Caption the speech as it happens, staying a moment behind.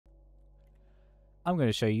I'm going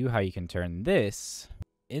to show you how you can turn this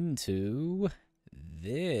into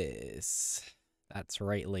this. That's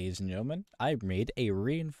right, ladies and gentlemen. I made a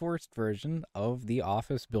reinforced version of the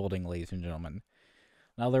office building, ladies and gentlemen.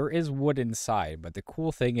 Now, there is wood inside, but the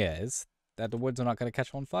cool thing is that the wood's not going to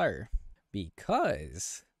catch on fire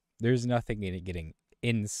because there's nothing in it getting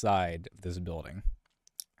inside of this building.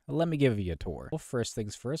 Let me give you a tour. Well, first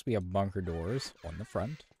things first, we have bunker doors on the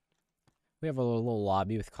front. We have a little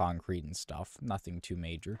lobby with concrete and stuff. Nothing too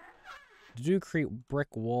major. The Ducrete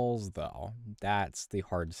brick walls, though, that's the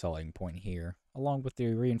hard selling point here. Along with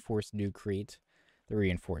the reinforced Ducrete, the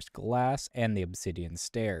reinforced glass, and the obsidian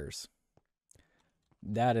stairs.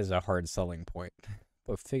 That is a hard selling point.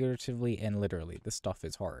 Both figuratively and literally, this stuff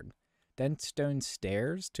is hard. Then stone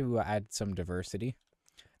stairs to add some diversity.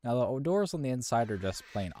 Now, the doors on the inside are just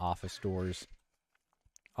plain office doors.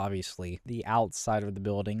 Obviously, the outside of the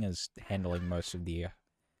building is handling most of the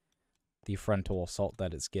frontal assault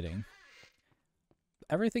that it's getting.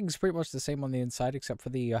 Everything's pretty much the same on the inside except for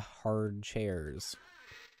the hard chairs.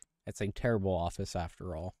 It's a terrible office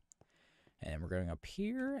after all. And we're going up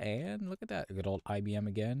here, and look at that. Good old IBM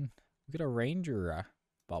again. We got a Ranger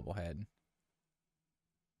bobblehead.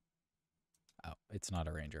 Oh, it's not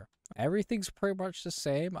a Ranger. Everything's pretty much the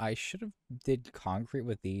same. I should have did concrete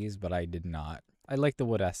with these, but I did not. I like the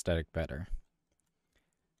wood aesthetic better.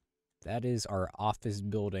 That is our office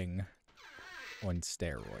building on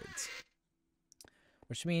steroids.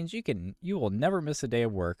 Which means you will never miss a day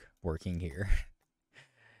of work working here.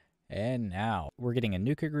 And now, we're getting a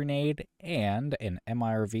nuka grenade and an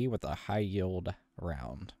MIRV with a high yield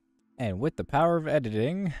round. And with the power of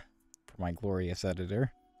editing, for my glorious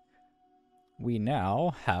editor, we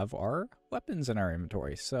now have our weapons in our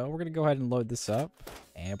inventory. So we're going to go ahead and load this up.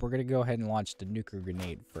 And we're going to go ahead and launch the nuka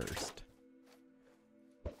grenade first.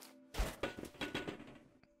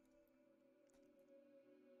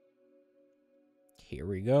 Here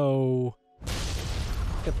we go.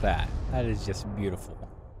 Look at that. That is just beautiful.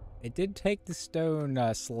 It did take the stone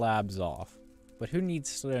slabs off. But who needs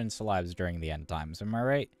stone slabs during the end times? Am I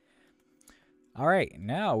right? Alright,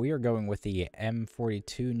 now we are going with the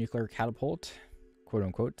M42 nuclear catapult. Quote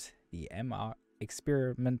unquote. The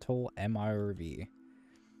experimental MIRV.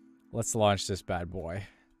 Let's launch this bad boy.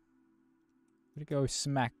 I'm gonna go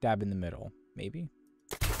smack dab in the middle. Maybe?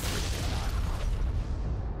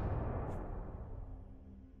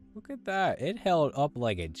 Look at that. It held up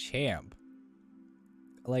like a champ.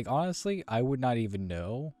 Like, honestly, I would not even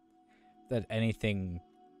know that anything...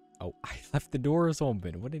 Oh, I left the doors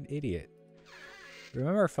open. What an idiot.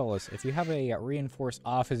 Remember, fellas, if you have a reinforced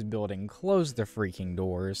office building, close the freaking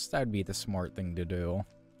doors. That would be the smart thing to do.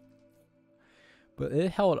 But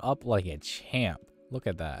it held up like a champ. Look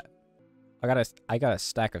at that. I got a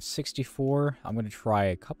stack of 64. I'm going to try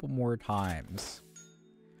a couple more times.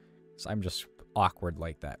 So I'm just awkward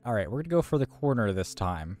like that. Alright, we're going to go for the corner this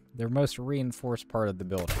time. The most reinforced part of the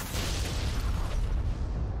building.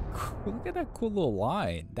 Look at that cool little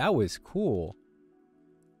line. That was cool.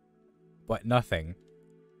 But nothing.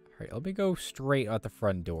 Alright, let me go straight at the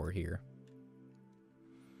front door here.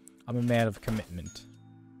 I'm a man of commitment.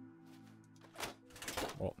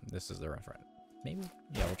 Well, this is the front. Maybe?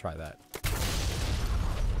 Yeah, we'll try that.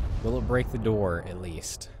 Will it break the door, at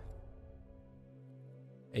least?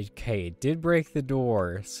 Okay, it did break the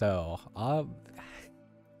door, so...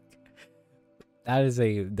 that is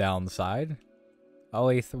a downside.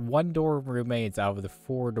 Only one door remains out of the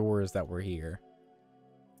 4 doors that were here.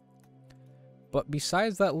 But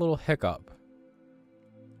besides that little hiccup,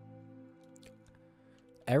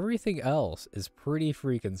 everything else is pretty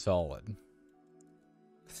freaking solid.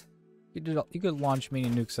 You could launch mini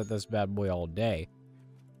nukes at this bad boy all day.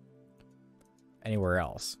 Anywhere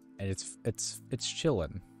else. And it's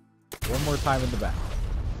chilling. One more time in the back.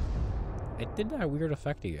 It did that weird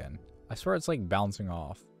effect again. I swear it's like bouncing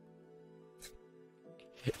off.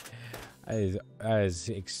 That is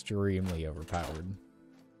extremely overpowered.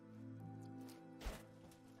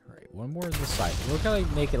 Alright, one more on this side. We're gonna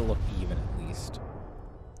make it look even at least.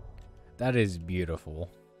 That is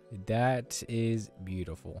beautiful. That is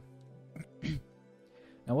beautiful.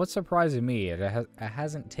 Now what's surprising me, it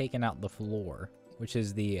hasn't taken out the floor, which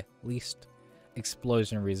is the least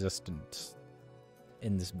explosion resistant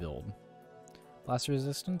in this build. Blast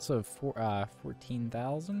resistance of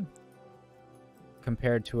 14,000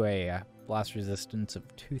 compared to a blast resistance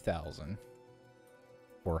of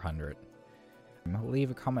 2,400.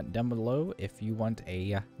 Leave a comment down below if you want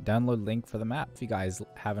a download link for the map. If you guys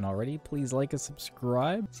haven't already, please like and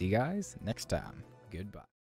subscribe. See you guys next time. Goodbye.